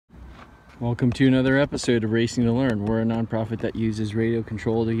Welcome to another episode of Racing to Learn. We're a nonprofit that uses radio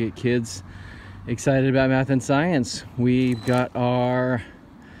control to get kids excited about math and science. We've got our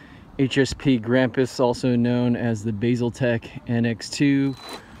HSP Grampus, also known as the Baseltek NX2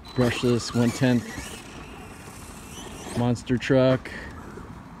 Brushless 1/10 monster truck.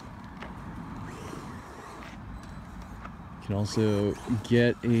 You can also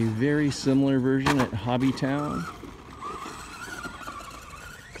get a very similar version at Hobbytown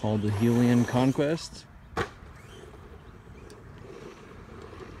called the Helion Conquest.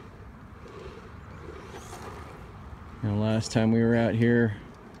 Now, last time we were out here,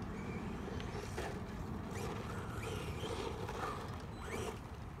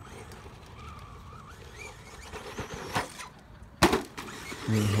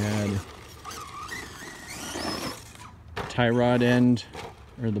 we had tie rod end,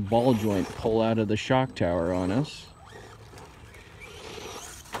 or the ball joint, pull out of the shock tower on us.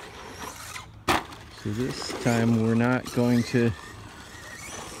 So this time we're not going to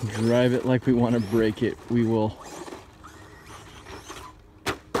drive it like we want to break it. We will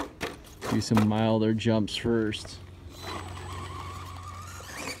do some milder jumps first.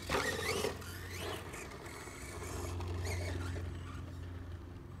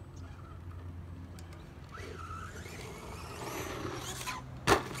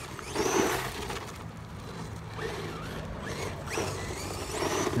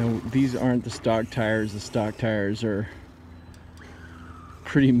 Now, these aren't the stock tires. The stock tires are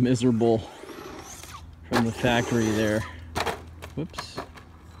pretty miserable from the factory there. Whoops.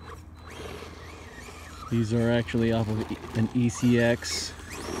 These are actually off of an ECX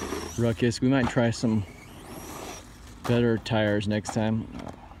Ruckus. We might try some better tires next time.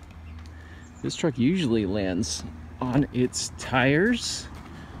 This truck usually lands on its tires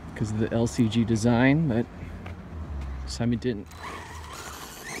because of the LCG design, but this time it didn't.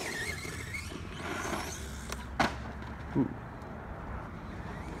 Ooh.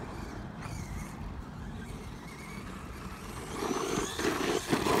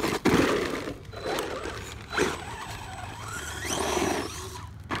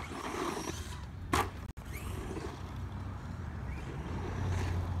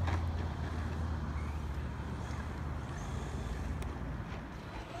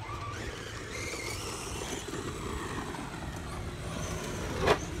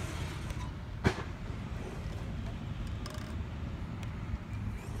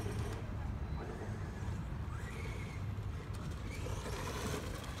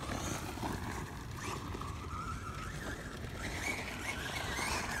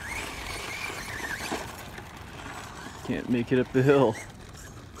 Can't make it up the hill.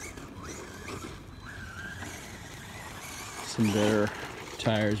 Some better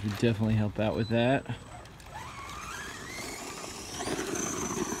tires would definitely help out with that.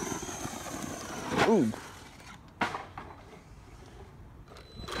 Ooh.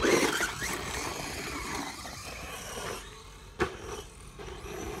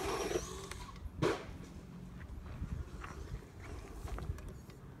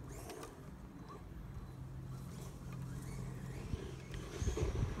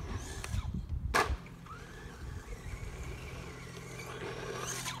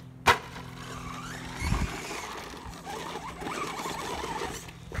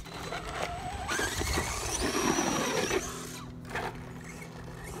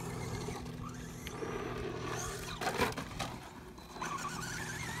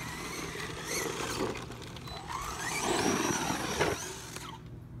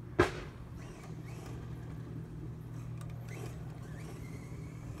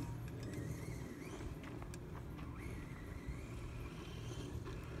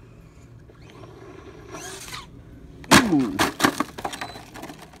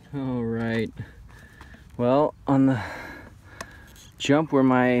 All right, well, on the jump where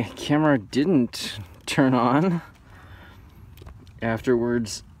my camera didn't turn on,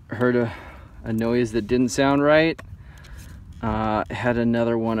 afterwards heard a noise that didn't sound right. Had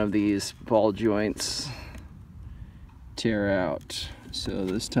another one of these ball joints tear out, so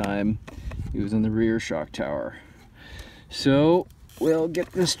this time it was in the rear shock tower. So we'll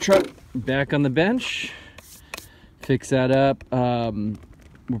get this truck back on the bench, fix that up.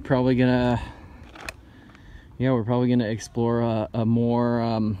 We're probably gonna explore a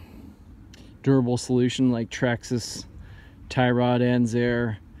more durable solution like Traxxas tie rod ends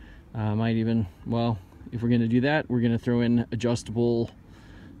there. Might even, well, if we're gonna do that, we're gonna throw in adjustable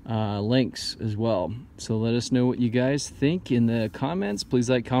links as well. So let us know what you guys think in the comments. Please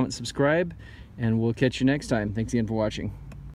like, comment, subscribe, and we'll catch you next time. Thanks again for watching.